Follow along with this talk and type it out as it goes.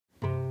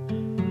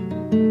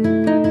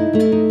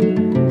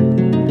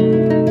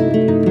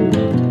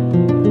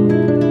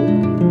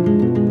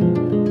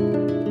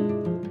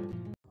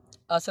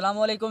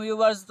अस्सलामुअलैकुम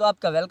व्यूवर्स, तो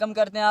आपका वेलकम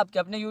करते हैं आपके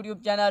अपने यूट्यूब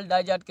चैनल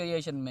डाइजेट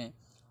क्रिएशन में।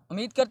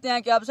 उम्मीद करते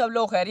हैं कि आप सब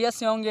लोग खैरियत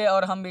से होंगे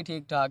और हम भी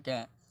ठीक ठाक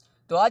हैं।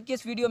 तो आज की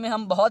इस वीडियो में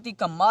हम बहुत ही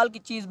कमाल की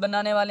चीज़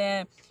बनाने वाले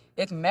हैं।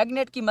 एक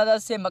मैग्नेट की मदद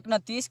से,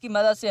 मकनातीस की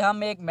मदद से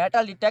हम एक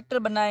मेटल डिटेक्टर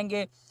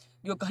बनाएंगे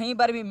जो कहीं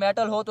पर भी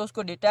मेटल हो तो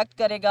उसको डिटेक्ट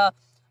करेगा।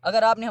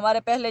 अगर आपने हमारे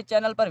पहले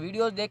चैनल पर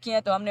वीडियोज़ देखी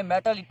हैं तो हमने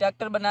मेटल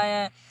डिटेक्टर बनाए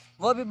हैं,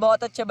 वो भी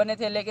बहुत अच्छे बने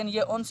थे, लेकिन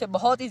ये उनसे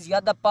बहुत ही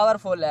ज़्यादा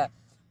पावरफुल है।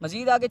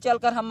 मज़ीद आगे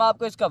चलकर हम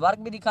आपको इसका वर्क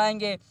भी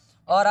दिखाएंगे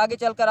और आगे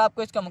चलकर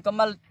आपको इसका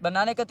मुकम्मल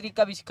बनाने का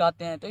तरीका भी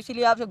सिखाते हैं। तो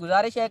इसीलिए आपसे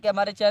गुजारिश है कि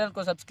हमारे चैनल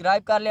को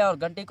सब्सक्राइब कर लें और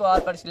घंटी को ऑल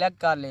पर सिलेक्ट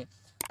कर लें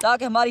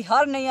ताकि हमारी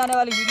हर नई आने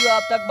वाली वीडियो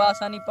आप तक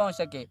बआसानी पहुंच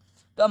सके।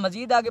 तो हम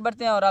मज़ीद आगे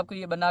बढ़ते हैं और आपको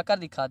ये बनाकर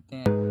दिखाते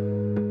हैं।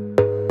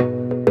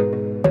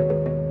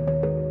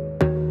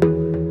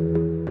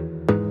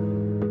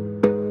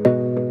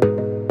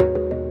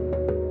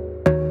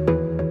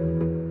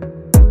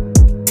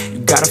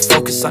 Gotta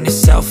focus on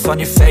yourself,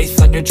 on your faith,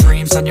 on your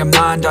dreams, on your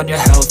mind, on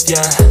your health,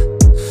 yeah.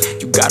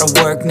 You gotta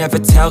work, never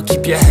tell,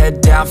 keep your head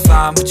down,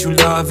 find what you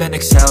love and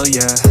excel,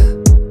 yeah.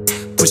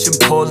 Push and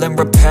pull and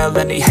repel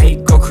any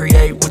hate, go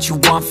create what you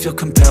want, feel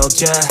compelled,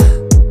 yeah.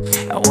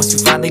 And once you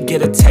finally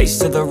get a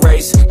taste of the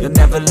race, you'll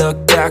never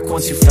look back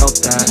once you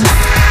felt that.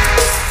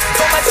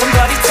 Don't let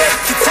somebody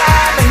take your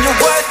time and your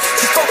worth,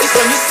 just focus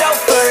on yourself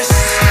first.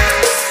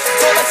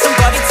 Don't let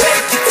somebody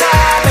take your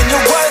time and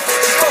your worth,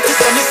 just focus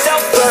on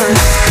yourself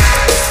first.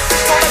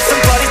 Don't let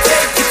somebody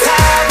take your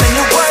time and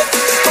your worth,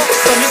 just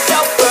focus on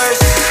yourself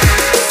first.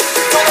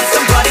 Don't let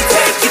somebody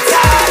take your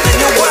time and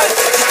your worth,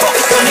 just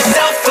focus on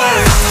yourself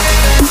first.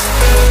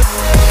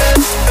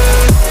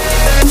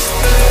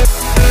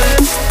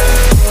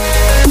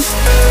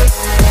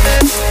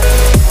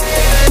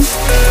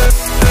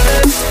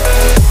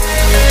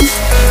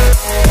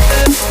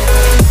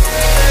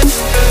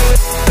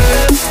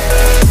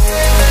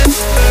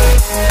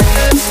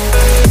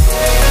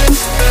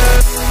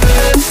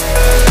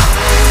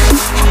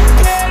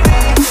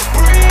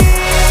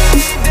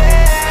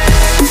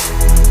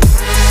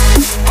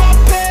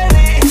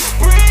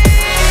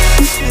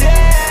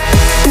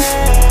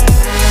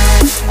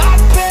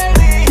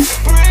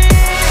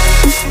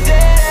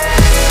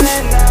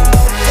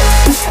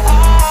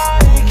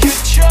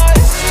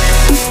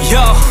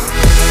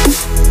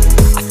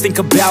 Think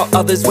about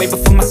others way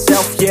before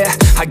myself, yeah.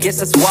 I guess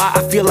that's why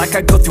I feel like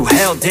I go through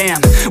hell,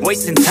 damn.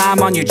 Wasting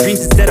time on your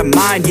dreams instead of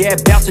mine, yeah.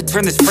 About to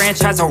turn this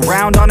franchise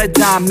around on a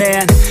dime,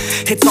 man.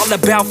 It's all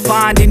about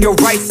finding your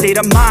right state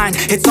of mind.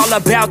 It's all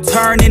about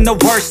turning the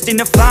worst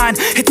into fine.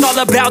 It's all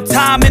about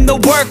time and the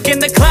work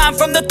and the climb.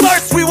 From the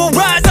thirst we will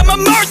rise, I'm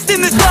immersed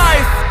in this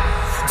life.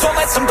 Don't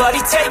let somebody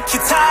take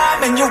your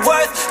time and your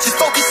worth, just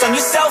focus on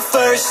yourself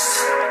first.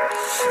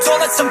 Don't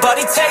let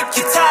somebody take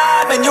your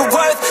time and your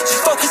worth,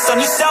 just focus on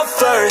yourself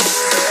first.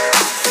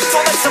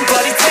 Don't let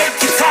somebody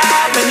take your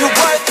time and your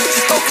worth,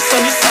 just focus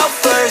on yourself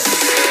first.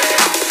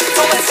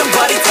 Don't let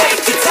somebody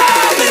take your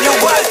time and your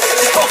worth,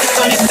 just focus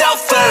on yourself